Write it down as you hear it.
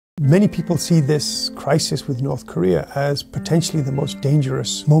Many people see this crisis with North Korea as potentially the most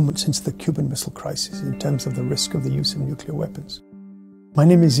dangerous moment since the Cuban Missile Crisis in terms of the risk of the use of nuclear weapons. My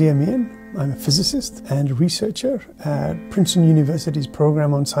name is Zia Mian. I'm a physicist and researcher at Princeton University's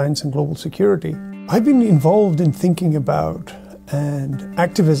program on science and global security. I've been involved in thinking about and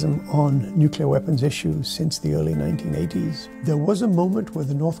activism on nuclear weapons issues since the early 1980s. There was a moment where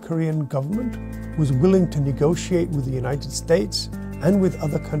the North Korean government was willing to negotiate with the United States and with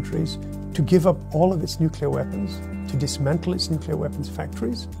other countries to give up all of its nuclear weapons, to dismantle its nuclear weapons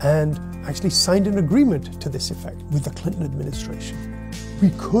factories, and actually signed an agreement to this effect with the Clinton administration. We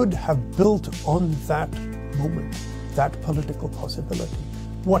could have built on that moment, that political possibility.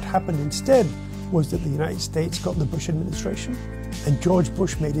 What happened instead was that the United States got the Bush administration, and George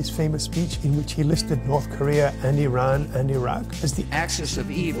Bush made his famous speech in which he listed North Korea and Iran and Iraq as the axis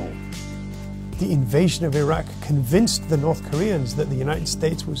of evil. The invasion of Iraq convinced the North Koreans that the United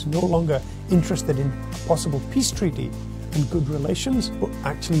States was no longer interested in a possible peace treaty and good relations, but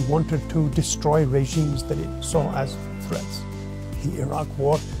actually wanted to destroy regimes that it saw as threats. The Iraq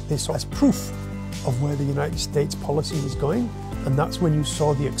War they saw as proof of where the United States policy was going, and that's when you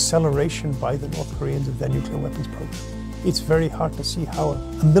saw the acceleration by the North Koreans of their nuclear weapons program. It's very hard to see how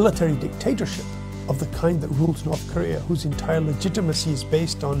a military dictatorship of the kind that rules North Korea, whose entire legitimacy is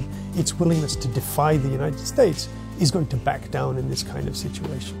based on its willingness to defy the United States, is going to back down in this kind of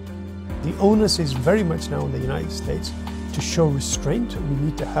situation. The onus is very much now on the United States to show restraint. We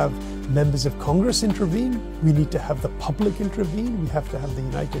need to have members of Congress intervene. We need to have the public intervene. We have to have the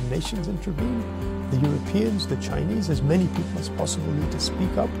United Nations intervene. The Europeans, the Chinese, as many people as possible need to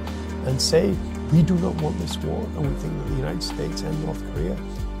speak up and say, we do not want this war, and we think that the United States and North Korea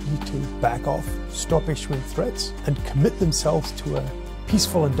need to back off, stop issuing threats, and commit themselves to a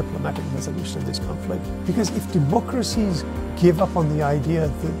peaceful and diplomatic resolution of this conflict. Because if democracies give up on the idea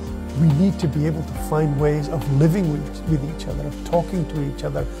that we need to be able to find ways of living with each other, of talking to each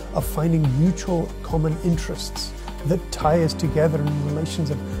other, of finding mutual common interests that tie us together in relations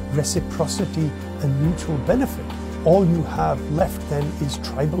of reciprocity and mutual benefit, all you have left then is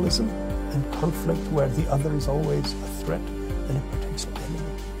tribalism and conflict where the other is always a threat and a potential enemy.